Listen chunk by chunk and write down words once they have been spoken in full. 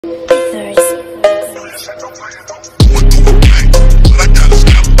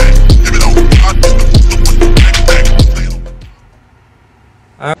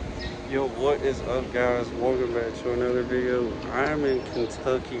Yo, what is up, guys? Welcome back to another video. I am in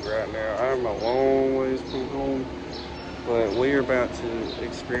Kentucky right now. I am a long ways from home, but we are about to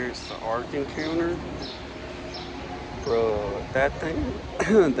experience the ARK encounter. Bro, that thing,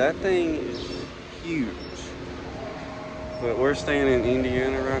 that thing is huge. But we're staying in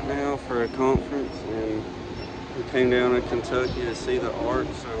Indiana right now for a conference, and we came down to Kentucky to see the ARK,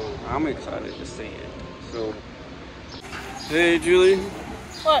 so I'm excited to see it. So, hey, Julie.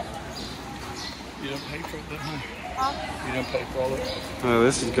 What? You don't pay for it, huh? Huh? You don't pay for all of it? Oh,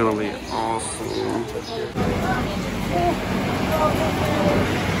 this is gonna be awesome.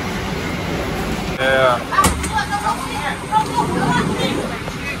 Yeah.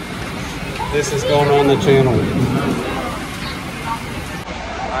 This is going on the channel.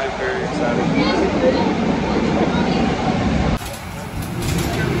 I'm very excited.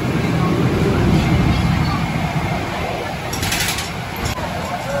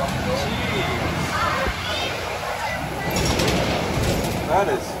 That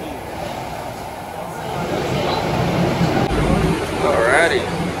is huge. Alrighty.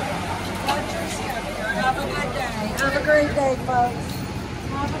 Have a good day. Have a great day, folks.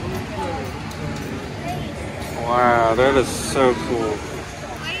 Wow, that is so cool.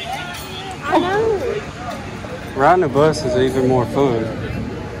 I know. Riding a bus is even more fun.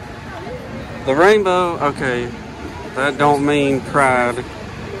 The rainbow, okay, that don't mean pride.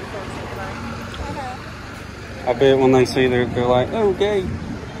 I bet when they see that, they're like, oh, gay. Yeah,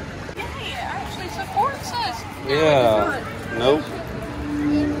 it actually supports us. Yeah. Nope.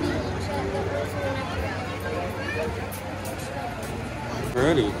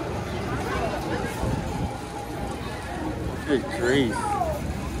 Ready. Good grief.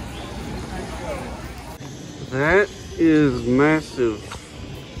 That is massive.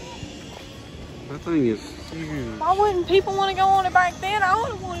 That thing is huge. Why wouldn't people want to go on it back then? I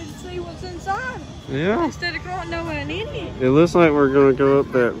would have wanted to see what's inside. Yeah. Instead of going nowhere in India. It looks like we're gonna go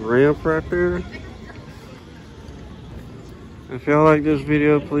up that ramp right there. If y'all like this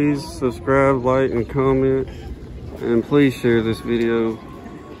video, please subscribe, like, and comment. And please share this video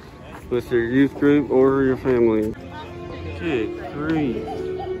with your youth group or your family. Good grief.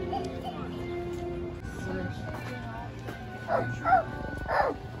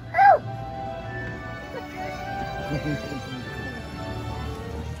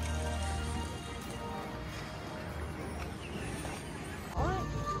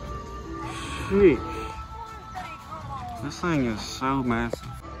 Sheesh. This thing is so massive.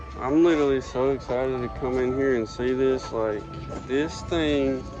 I'm literally so excited to come in here and see this. Like, this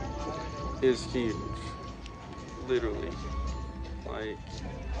thing is huge. Literally. Like,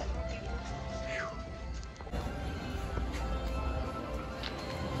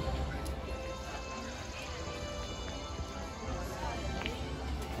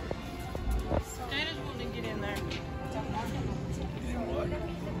 Dana's wanting to get in there.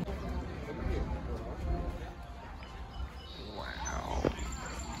 wow.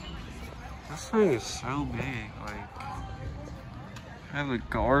 This thing is so big. Like, have the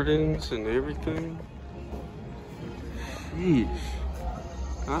gardens and everything. Sheesh.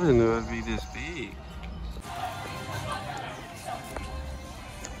 I didn't know it'd be this big.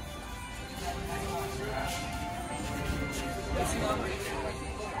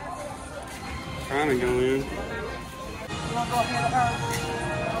 Trying to go in. You want to go up near the earth?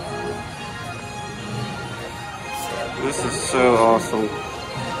 This is so awesome.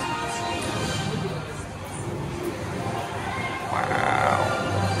 Wow.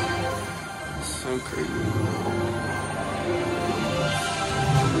 So cool.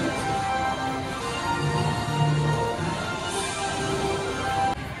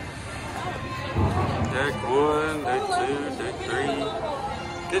 Deck 1, deck 2, deck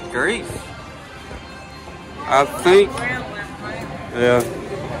 3. Good grief. I think, yeah.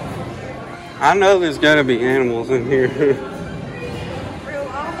 I know there's gotta be animals in here. Real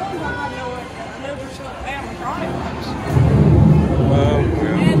animals? I know there's some animatronics.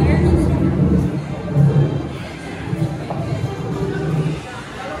 And there's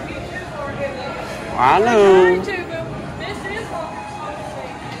I know. this is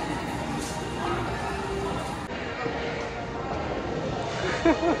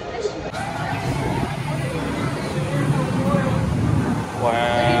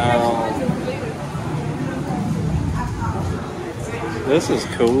Wow. This is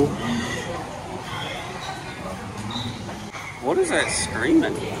cool. What is that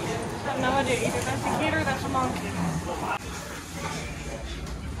screaming? I have no idea. Either that's a kid or that's a monkey.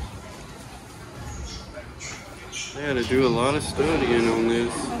 They had to do a lot of studying on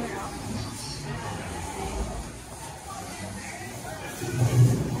this.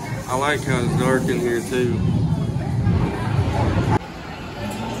 like how it's dark in here too.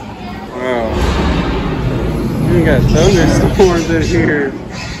 Wow. We got thunderstorms in here.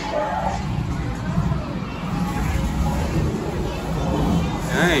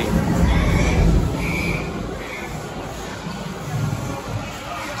 Dang.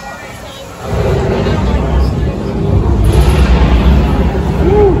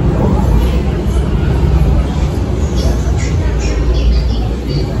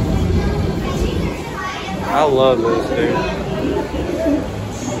 I love this, dude.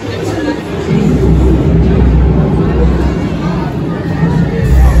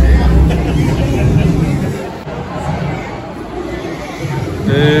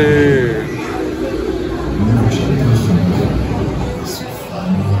 Dude.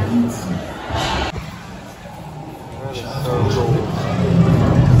 That is so cool.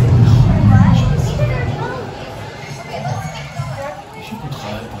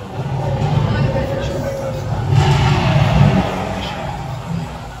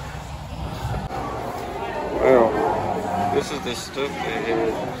 Wow, this is the stuff they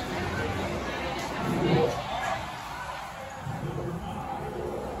had.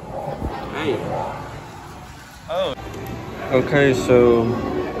 Dang. Oh. Okay, so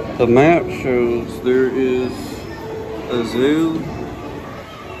the map shows there is a zoo.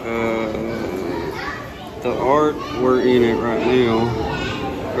 The ARK, we're in it right now.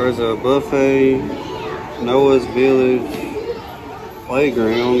 There's a buffet, Noah's Village,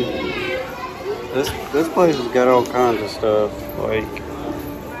 playground. This place has got all kinds of stuff. Like,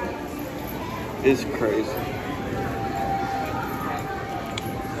 it's crazy.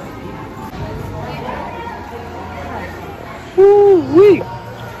 Woo-wee!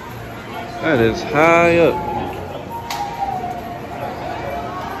 That is high up.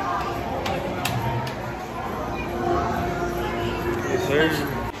 Yes, sir.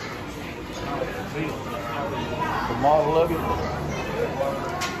 The model of it.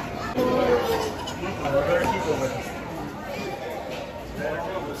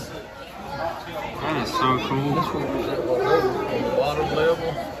 That is so cool. This one was at what level? On the bottom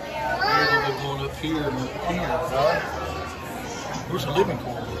level. Here's they're going up here and up here, right? Where's the living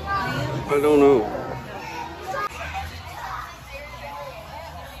quarters? I don't know.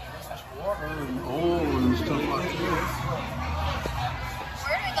 There's water and oil and stuff like that.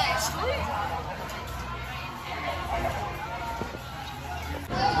 Where did they sleep?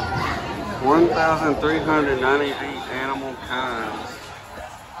 1,398 animal kinds.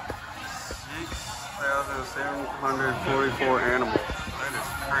 6,744 animals. That is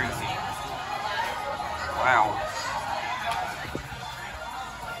crazy. Wow.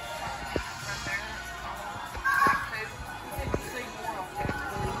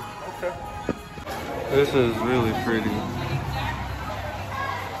 Okay. This is really pretty.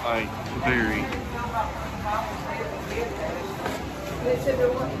 Like, very.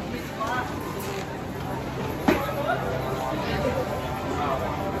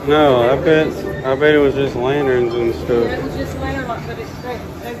 No, I bet it was just lanterns and stuff. It was just lantern light, but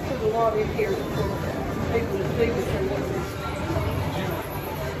they put a lot in here for people to see what they're looking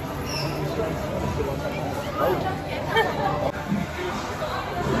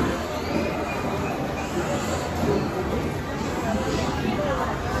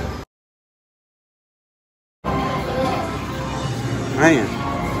Man.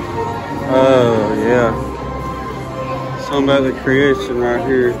 Oh, yeah. Something about the creation right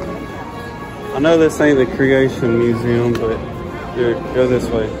here. I know this ain't the creation museum, but here, go this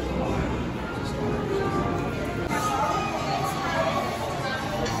way.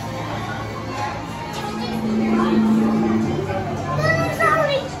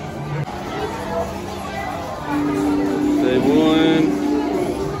 They won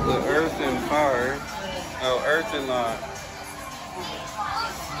the Earth and Fire. Oh, Earth and Light.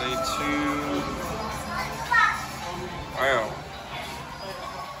 Day 2. Wow.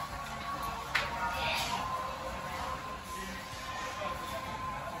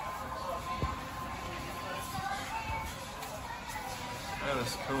 That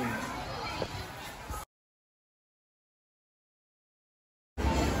is cool.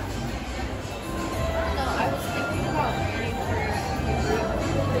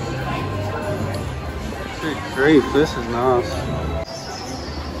 Good grief, this is nice.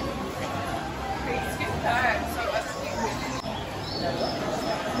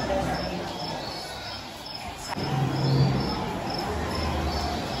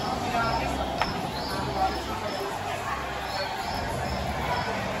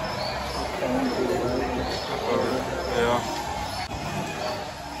 Yeah.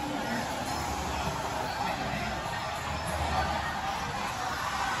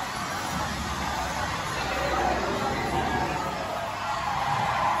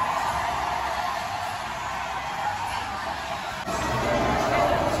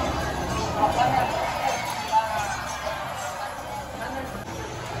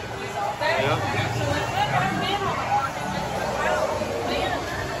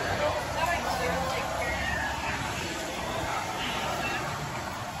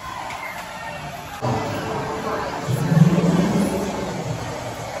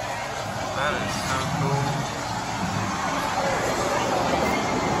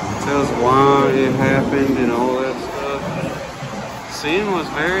 Tells why it happened and all that stuff. Sin was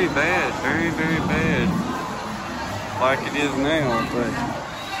very bad, very, very bad. Like it is now, but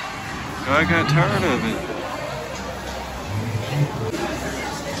God got tired of it.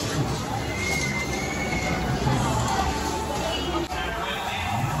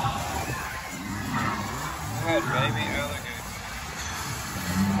 Baby alligator.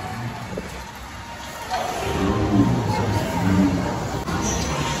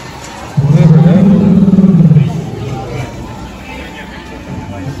 Whatever that was.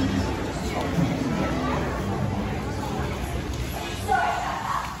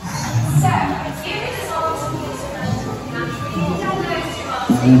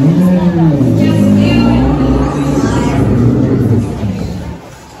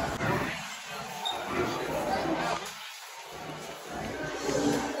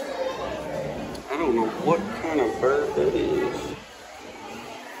 I don't know what kind of bird that is.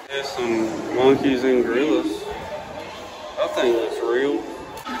 There's some monkeys and gorillas. I think it's real.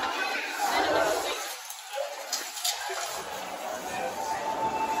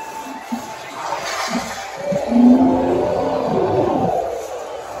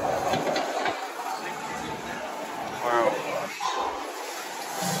 Wow.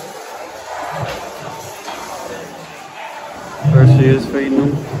 There she is feeding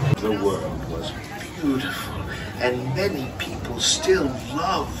them. The world was beautiful, and many people still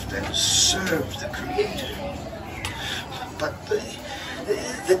loved and served the Creator. But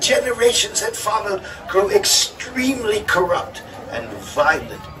the generations that followed grew extremely corrupt and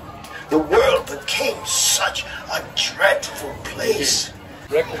violent. The world became such a dreadful place.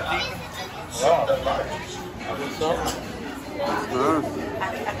 Record keeping? Wow.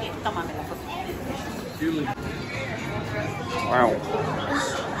 Wow.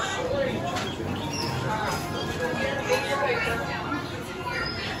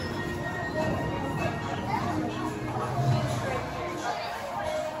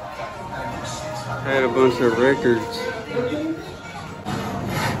 Had a bunch of records.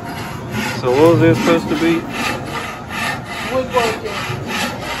 So what was this supposed to be? Woodworking.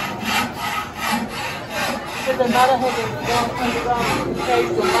 So the mother had been going underground and paid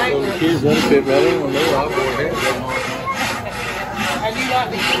for Well, the maintenance. kids want to fit better when they were out there. And you like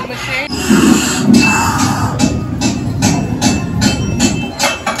the big machine?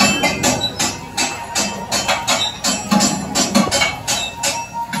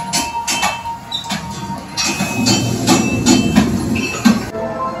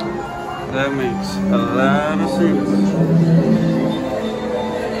 That makes a lot of sense.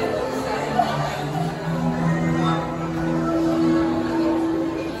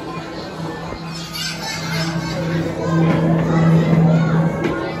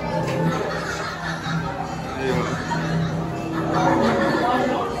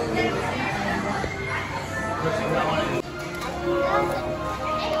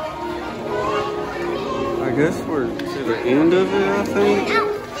 I guess we're to the end of it, I think.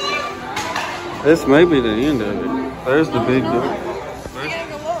 This may be the end of it. There's the big door.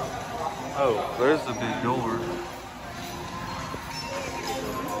 There's the big door.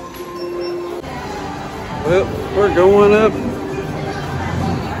 Well, we're going up.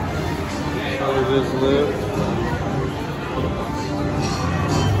 Probably just left.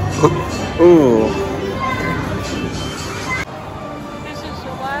 Oh. This is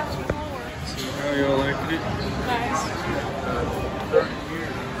the last floor. See how y'all like it? Nice.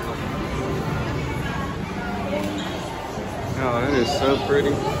 Oh, that is so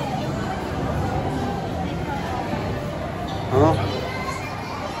pretty. Huh?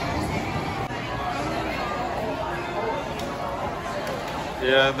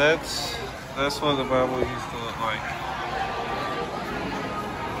 Yeah, that's what the Bible used to look like.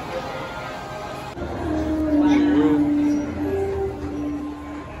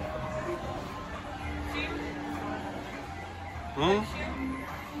 Huh?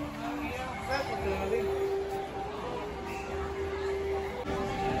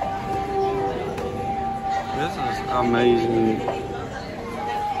 This is amazing.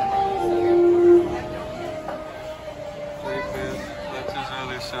 That's his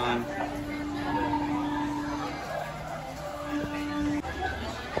other son.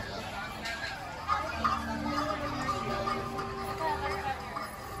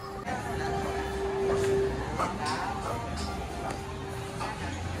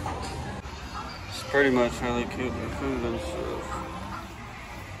 It's pretty much how they cook their food and stuff.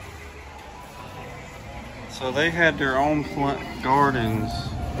 So they had their own gardens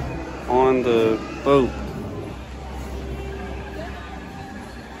on the boat.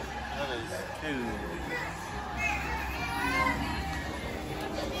 That is cool.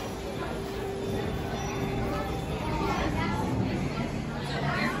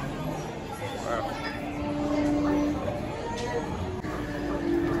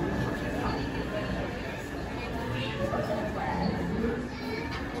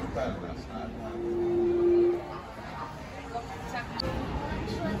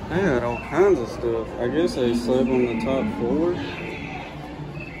 They had all kinds of stuff. I guess they slept on the top floor.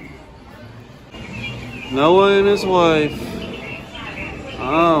 Noah and his wife.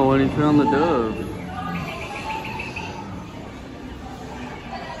 Oh, when he found the dove.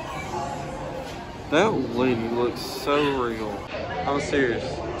 That lady looks so real. I'm serious.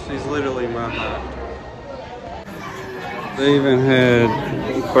 She's literally my height. They even had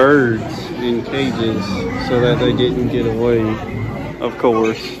birds in cages so that they didn't get away, of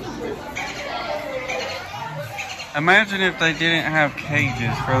course. Imagine if they didn't have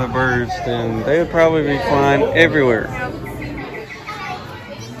cages for the birds, then they would probably be flying everywhere.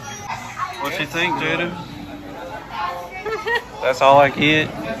 What you think, Jada? That's all I get?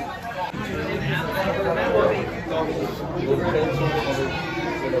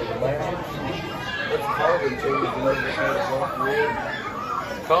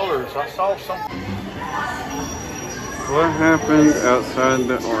 Colors, I saw something. What happened outside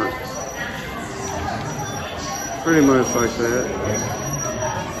the ARK? Pretty much like that.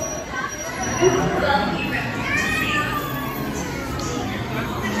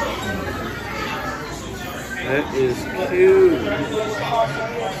 That is cute.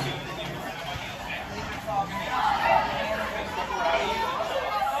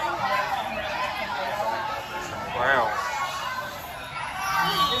 Wow.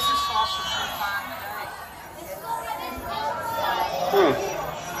 This is sausage we find today. Huh.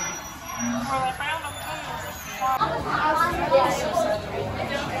 Well, I found them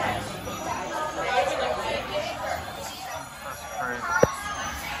That's crazy.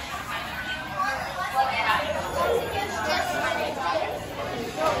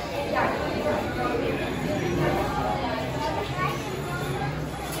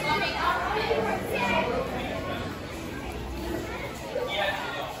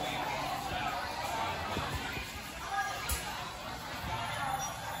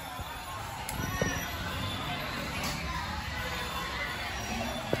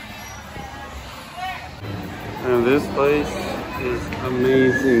 Now this place is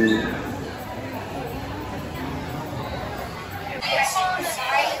amazing.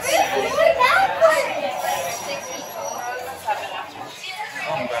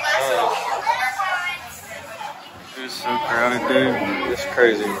 It's so crowded, dude. It's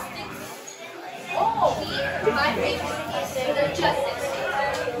crazy.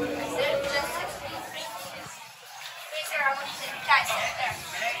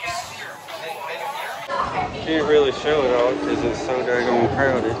 Can't really show it all because it's so daggone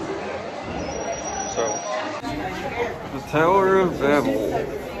crowded. So, the Tower of Babel.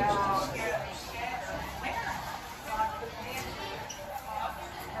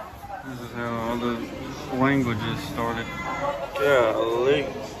 This is how all the languages started. Golly.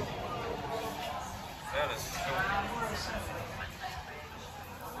 That is so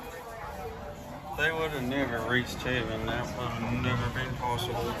cool. They would have never reached heaven. That would have never been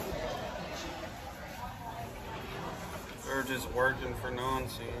possible. They're just working for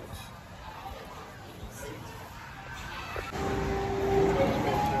nonsense.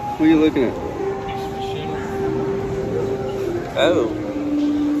 What are you looking at? Oh.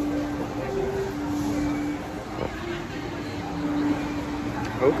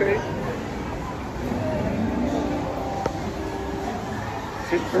 Okay.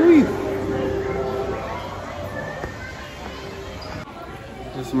 Good grief.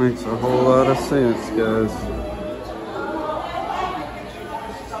 This makes a whole lot of sense, guys.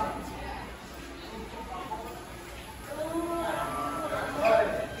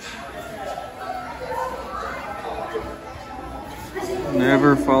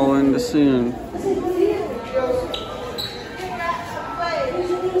 Never fall into sin.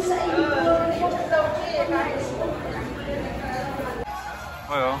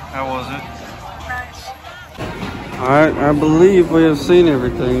 Well, how was it? Alright, I believe we have seen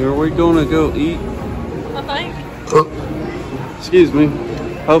everything. Are we gonna go eat? I think. Excuse me.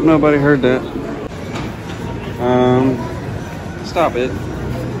 Hope nobody heard that. Stop it.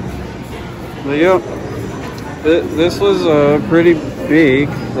 But yep. This was pretty big.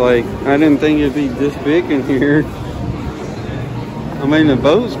 Like, I didn't think it'd be this big in here. I mean, the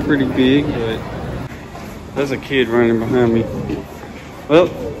boat's pretty big, but there's a kid running behind me. Well,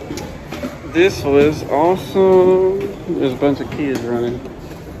 this was awesome. There's a bunch of kids running.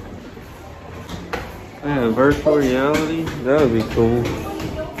 Yeah, virtual reality. That would be cool.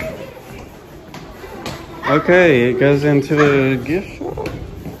 Okay, it goes into the gift shop.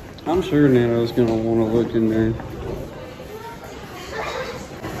 I'm sure Nano's gonna want to look in there.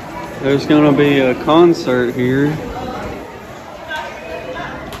 There's gonna be a concert here.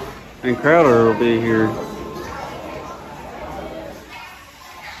 And Crowder will be here.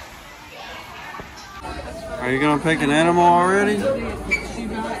 Are you gonna pick an animal already?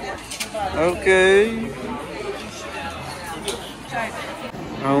 Okay.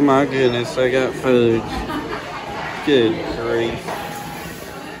 Oh my goodness, they got food. Good grief.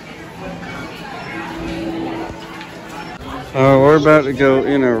 We're about to go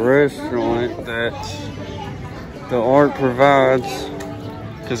in a restaurant that the ARK provides.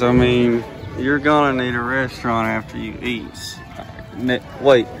 Because, I mean, you're gonna need a restaurant after you eat.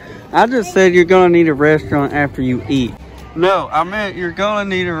 Wait, I just said you're gonna need a restaurant after you eat. No, I meant you're gonna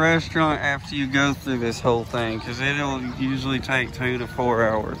need a restaurant after you go through this whole thing, because it'll usually take 2 to 4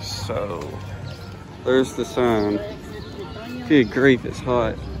 hours. So there's the sign. Good grief, it's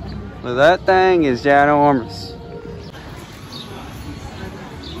hot. Well, that thing is ginormous.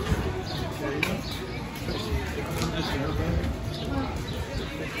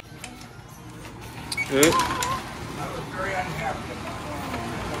 Good.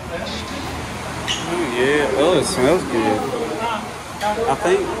 Oh yeah. Oh, it smells good.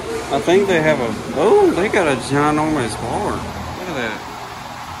 I think they have a. Oh, they got a ginormous bar. Look at that.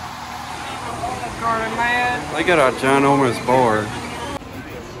 They got a ginormous bar.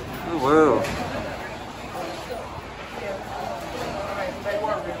 Oh wow.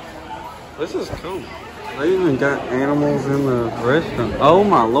 This is cool. They even got animals in the restaurant. Oh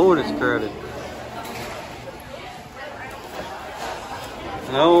my lord, it's crowded.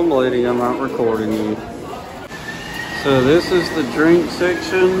 No, lady, I'm not recording you. So this is the drink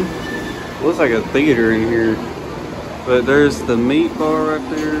section. Looks like a theater in here. But there's the meat bar right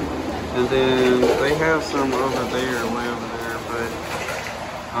there. And then they have some over there, way over there. But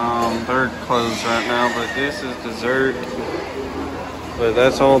they're closed right now. But this is dessert. But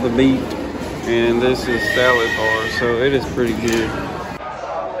that's all the meat. And this is salad bar. So it is pretty good.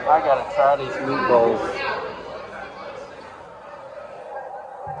 I gotta try these meatballs.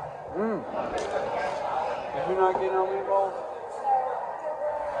 Did you not get no meatballs?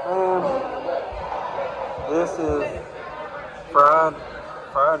 This is fried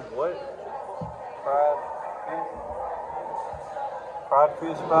what? Fried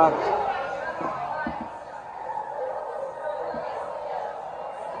fish bites.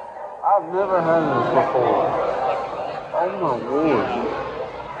 I've never had this before. Oh my lord.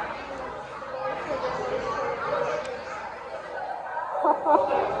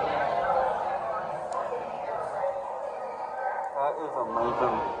 That is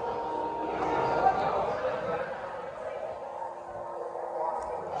amazing.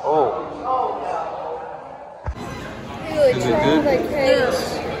 Oh. Is it good? Yes.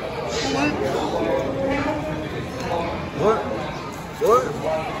 What? What?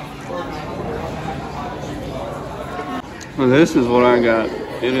 Well, this is what I got.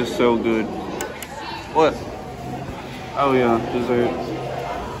 It is so good. What? Oh yeah, dessert.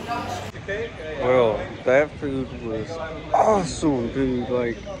 Well, that food was awesome, dude.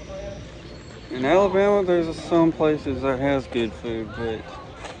 Like, in Alabama, there's some places that has good food, but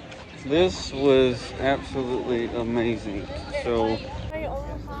this was absolutely amazing. So,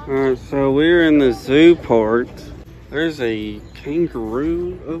 alright, so we're in the zoo part. There's a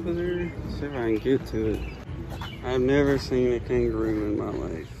kangaroo over there. Let's see if I can get to it. I've never seen a kangaroo in my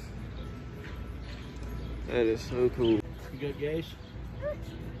life. That is so cool. You got gas?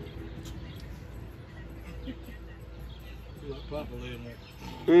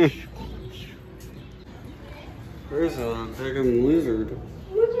 There's a freaking lizard.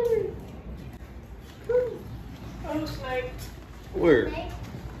 Oh, snake. Where?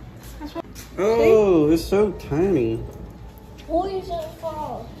 Oh, it's so tiny. Boys don't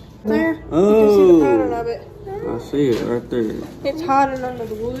fall. There. Oh. You can see the pattern of it. I see it right there. It's hiding under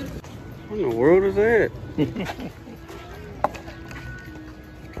the wood. What in the world is that?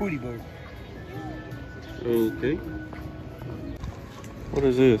 Tweety bird. Okay. What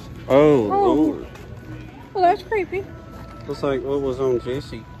is this? Oh, Lord. Well, that's creepy. Looks like what was on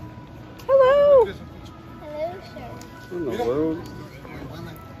Jesse. Hello. Hello, sir. What in the world?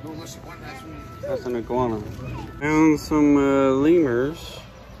 That's an iguana. Found some lemurs.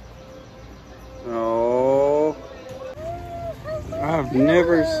 Oh. I've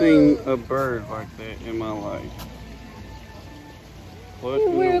never seen a bird like that in my life. What It's a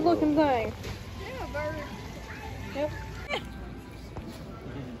in the weird world? looking thing. Yeah, bird. Yep.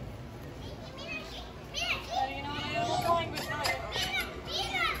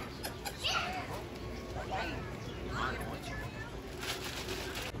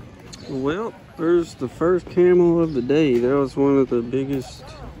 Well, there's the first camel of the day. That was one of the biggest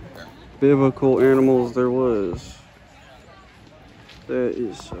biblical animals there was. That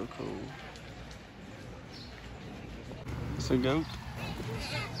is so cool. It's a goat.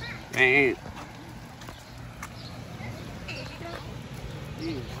 Man.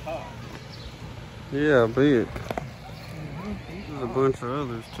 Yeah, I bet. There's a bunch of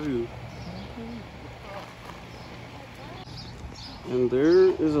others too. And there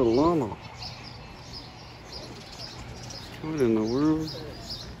is a llama. What in the world?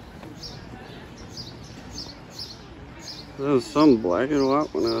 There's some black and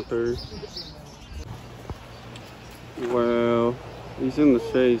white one out there. Wow. He's in the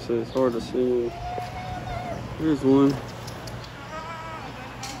shade, so it's hard to see him. Here's one.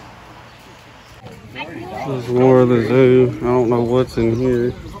 There's more of the zoo. I don't know what's in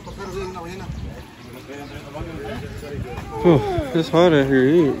here. Oh, it's hot out here,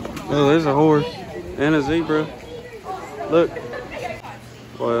 ain't it? Oh, there's a horse and a zebra. Look.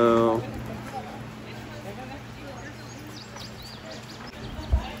 Wow.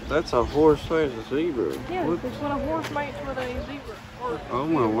 That's a horse and a zebra. Yeah, what? that's what a horse mates with a zebra. Oh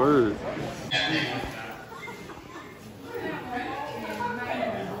my word.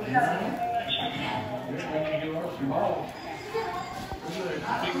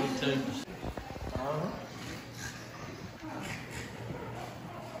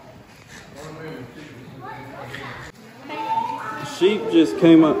 The sheep just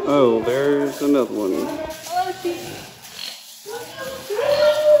came up. Oh, there's another one. Hello, sheep.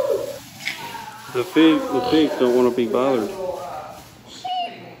 The pigs don't want to be bothered. Sheep.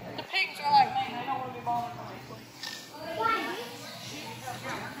 The pigs are like, man, they don't want to be bothered.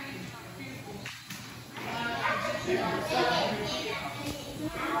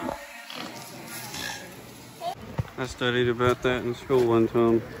 I studied about that in school one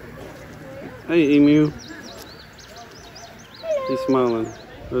time. Hey, emu. He's smiling.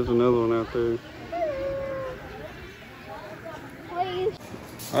 There's another one out there.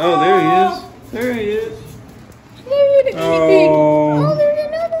 Oh, there he is. There he is. Look at the guinea pig. Oh, there's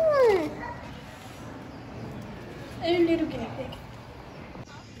another one. And a little guinea pig.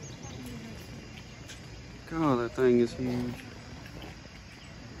 God, that thing is huge.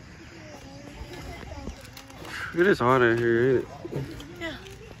 It is hot out here, ain't it? Yeah.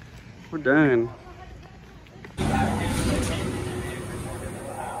 We're dying.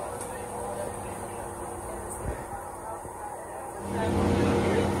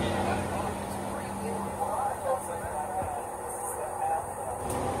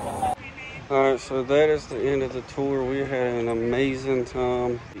 Alright, so that is the end of the tour. We had an amazing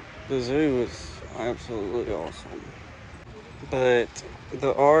time. The zoo is absolutely awesome. But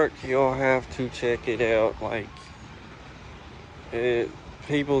the ARK, y'all have to check it out. Like,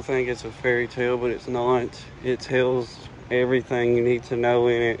 people think it's a fairy tale, but it's not. It tells everything you need to know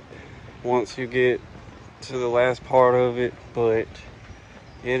in it once you get to the last part of it. But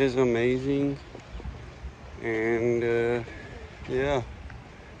it is amazing. And, yeah.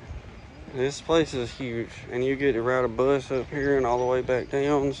 This place is huge, and you get to ride a bus up here and all the way back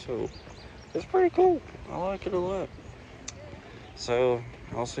down, so it's pretty cool. I like it a lot. So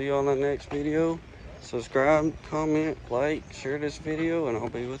I'll see you on the next video. Subscribe, comment, like, share this video, and I'll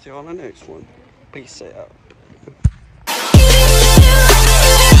be with you on the next one. Peace out.